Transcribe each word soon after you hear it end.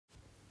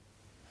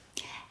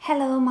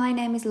Hello, my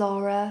name is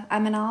Laura.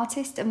 I'm an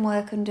artist and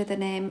work under the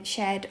name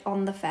Shed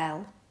on the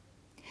Fell.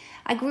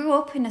 I grew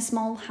up in a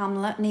small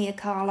hamlet near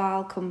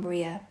Carlisle,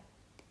 Cumbria.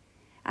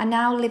 I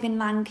now live in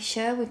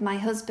Lancashire with my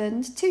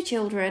husband, 2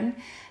 children,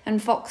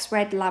 and Fox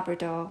Red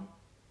Labrador.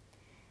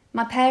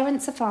 My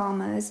parents are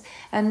farmers,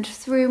 and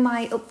through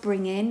my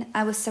upbringing,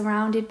 I was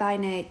surrounded by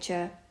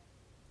nature.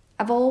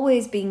 I've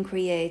always been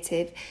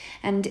creative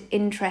and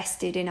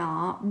interested in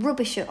art,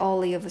 rubbish at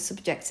all the other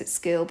subjects at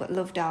school, but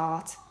loved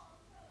art.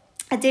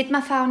 I did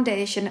my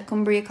foundation at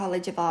Cumbria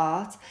College of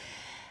Art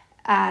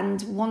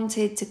and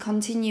wanted to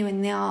continue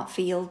in the art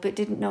field, but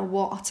didn't know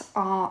what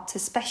art to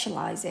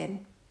specialise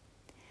in.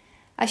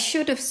 I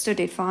should have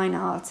studied fine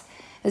art,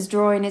 as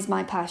drawing is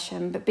my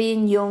passion, but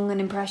being young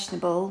and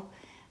impressionable,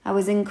 I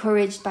was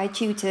encouraged by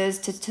tutors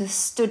to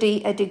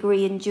study a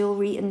degree in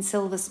jewellery and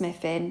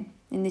silversmithing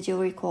in the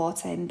Jewellery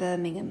Quarter in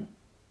Birmingham.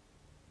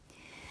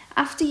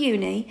 After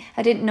uni,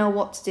 I didn't know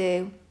what to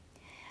do.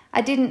 I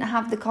didn't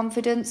have the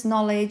confidence,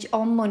 knowledge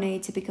or money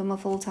to become a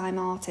full-time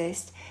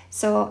artist,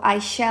 so I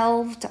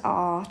shelved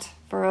art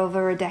for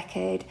over a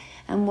decade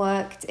and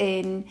worked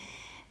in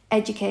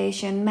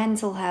education,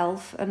 mental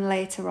health, and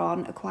later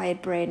on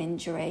acquired brain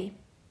injury.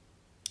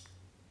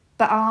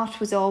 But art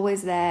was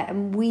always there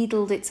and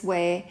wheedled its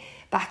way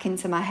back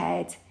into my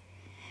head.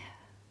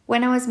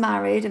 When I was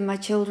married and my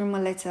children were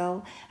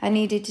little, I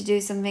needed to do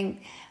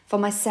something for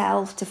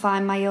myself to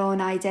find my own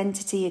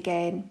identity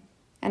again,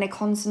 and I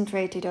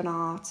concentrated on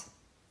art.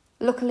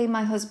 Luckily,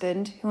 my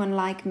husband, who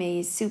unlike me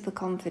is super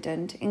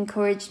confident,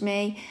 encouraged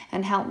me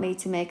and helped me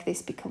to make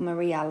this become a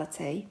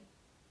reality.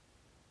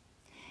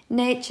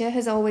 Nature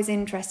has always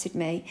interested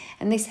me,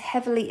 and this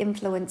heavily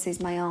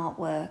influences my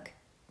artwork.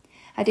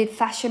 I did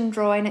fashion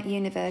drawing at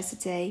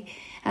university,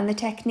 and the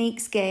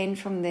techniques gained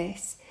from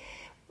this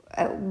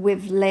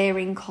with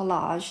layering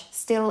collage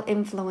still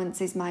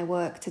influences my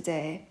work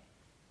today.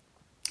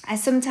 I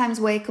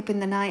sometimes wake up in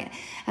the night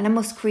and I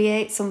must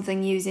create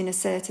something using a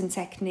certain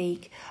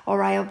technique,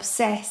 or I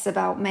obsess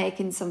about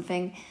making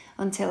something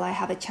until I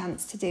have a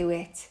chance to do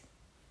it.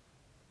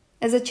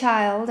 As a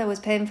child, I was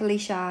painfully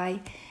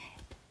shy.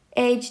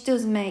 Age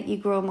does make you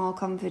grow more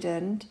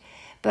confident,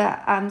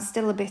 but I'm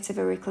still a bit of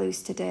a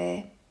recluse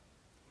today.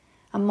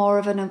 I'm more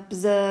of an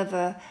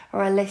observer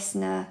or a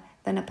listener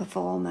than a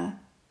performer.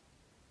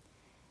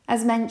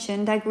 As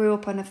mentioned, I grew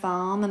up on a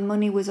farm and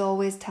money was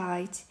always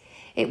tight.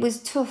 It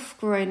was tough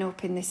growing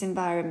up in this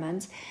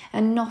environment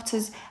and not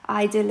as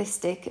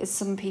idealistic as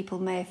some people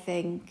may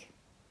think.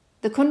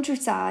 The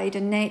countryside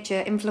and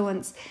nature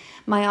influence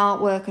my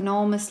artwork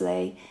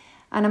enormously,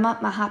 and I'm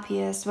at my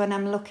happiest when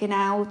I'm looking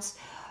out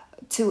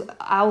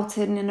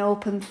in an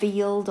open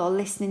field or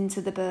listening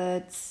to the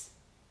birds.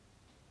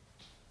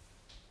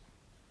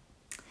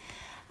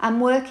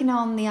 I'm working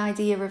on the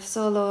idea of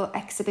solo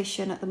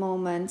exhibition at the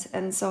moment,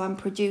 and so I'm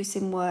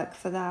producing work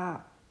for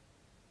that.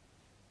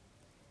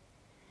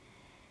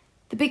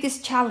 The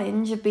biggest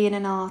challenge of being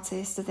an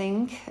artist, I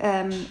think,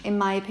 in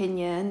my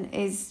opinion,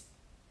 is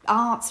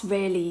art's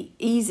really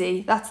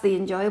easy. That's the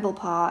enjoyable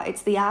part.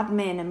 It's the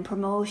admin and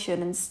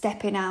promotion and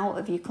stepping out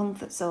of your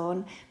comfort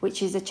zone,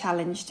 which is a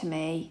challenge to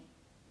me.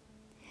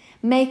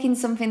 Making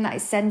something that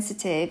is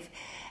sensitive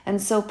and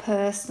so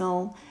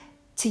personal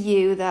to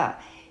you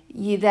that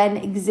you then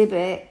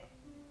exhibit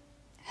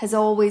has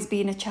always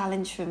been a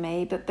challenge for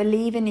me, but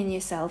believing in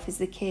yourself is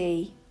the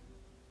key.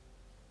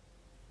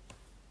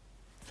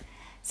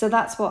 So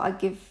that's what I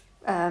give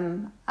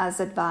as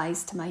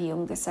advice to my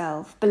younger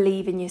self.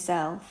 Believe in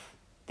yourself.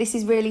 This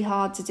is really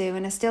hard to do,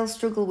 and I still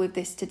struggle with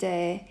this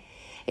today.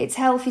 It's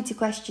healthy to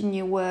question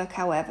your work,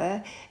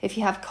 however. If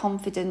you have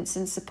confidence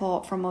and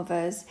support from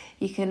others,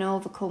 you can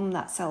overcome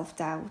that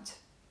self-doubt.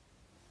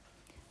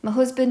 My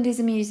husband is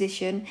a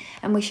musician,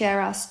 and we share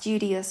our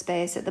studio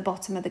space at the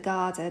bottom of the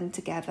garden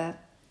together.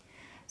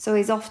 So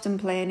he's often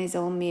playing his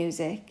own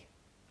music.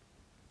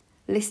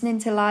 Listening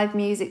to live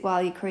music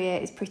while you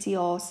create is pretty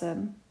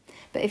awesome.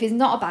 But if it's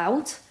not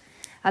about,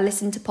 I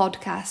listen to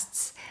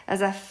podcasts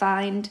as I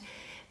find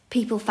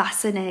people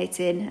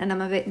fascinating and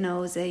I'm a bit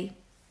nosy.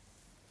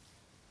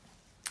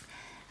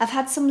 I've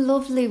had some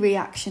lovely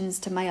reactions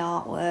to my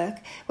artwork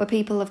where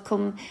people have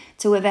come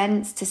to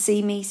events to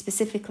see me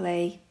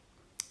specifically.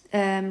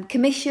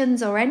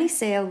 Commissions or any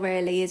sale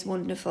really is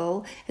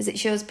wonderful, as it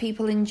shows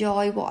people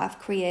enjoy what I've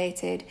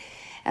created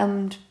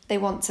and they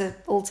want to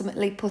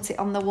ultimately put it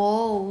on the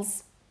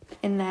walls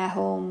in their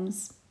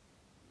homes.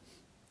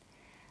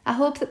 I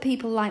hope that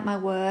people like my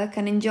work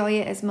and enjoy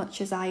it as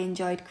much as I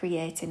enjoyed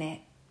creating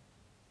it.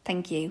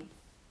 Thank you.